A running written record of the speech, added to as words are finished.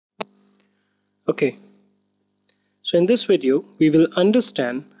Okay, so in this video we will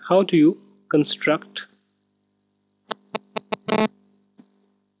understand how do you construct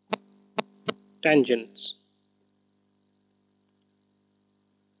tangents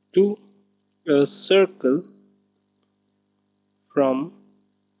to a circle from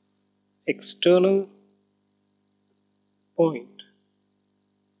external point.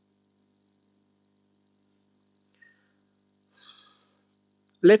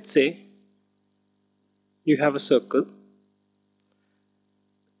 Let's say you have a circle.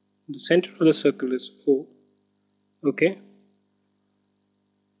 The center of the circle is O, okay,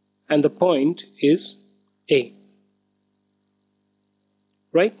 and the point is A,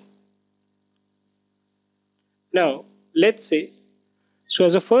 right? Now let's say, so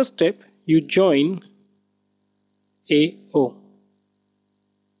as a first step you join AO.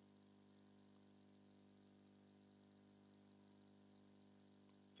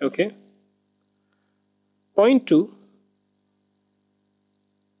 Okay, point 2,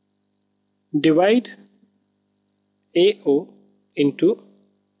 divide AO into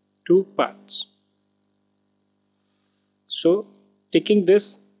two parts. So taking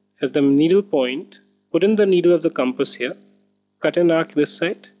this as the needle point, put in the needle of the compass here, cut an arc this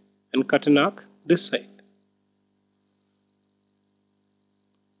side and cut an arc this side.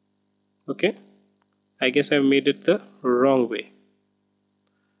 Okay, I guess I made it the wrong way.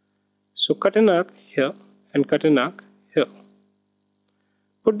 So cut an arc here and cut an arc here.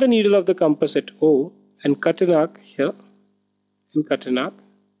 Put the needle of the compass at O and cut an arc here and cut an arc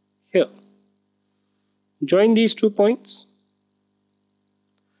here. Join these 2 points.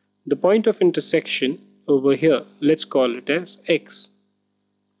 The point of intersection over here, let's call it as X,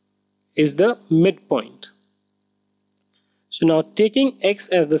 is the midpoint. So now taking X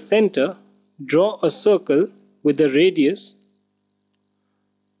as the center, draw a circle with the radius.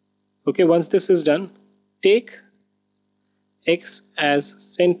 Okay, once this is done, take X as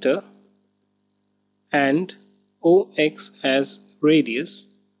center and OX as radius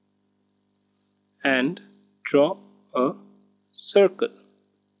and draw a circle.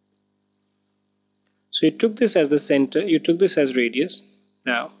 So you took this as the center, you took this as radius.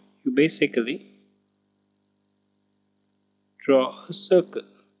 Now you basically draw a circle.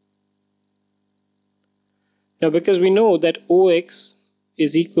 Now because we know that OX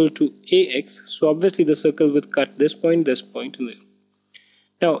is equal to AX, so obviously the circle will cut this point, and there.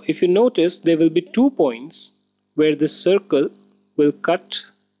 Now if you notice, there will be 2 points where this circle will cut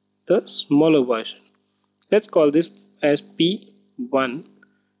the smaller version. Let's call this as P1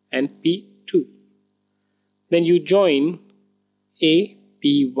 and P2. Then you join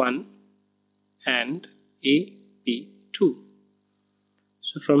AP1 and AP2.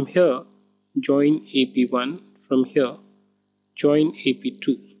 So from here join AP1, from here join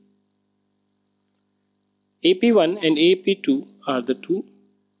AP2. AP1 and AP2 are the 2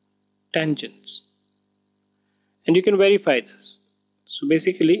 tangents, and you can verify this. So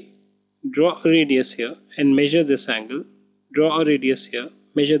basically draw a radius here and measure this angle, draw a radius here,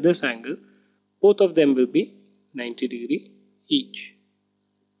 measure this angle, both of them will be 90 degree each,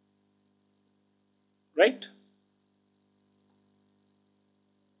 right?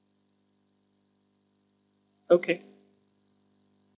 Okay.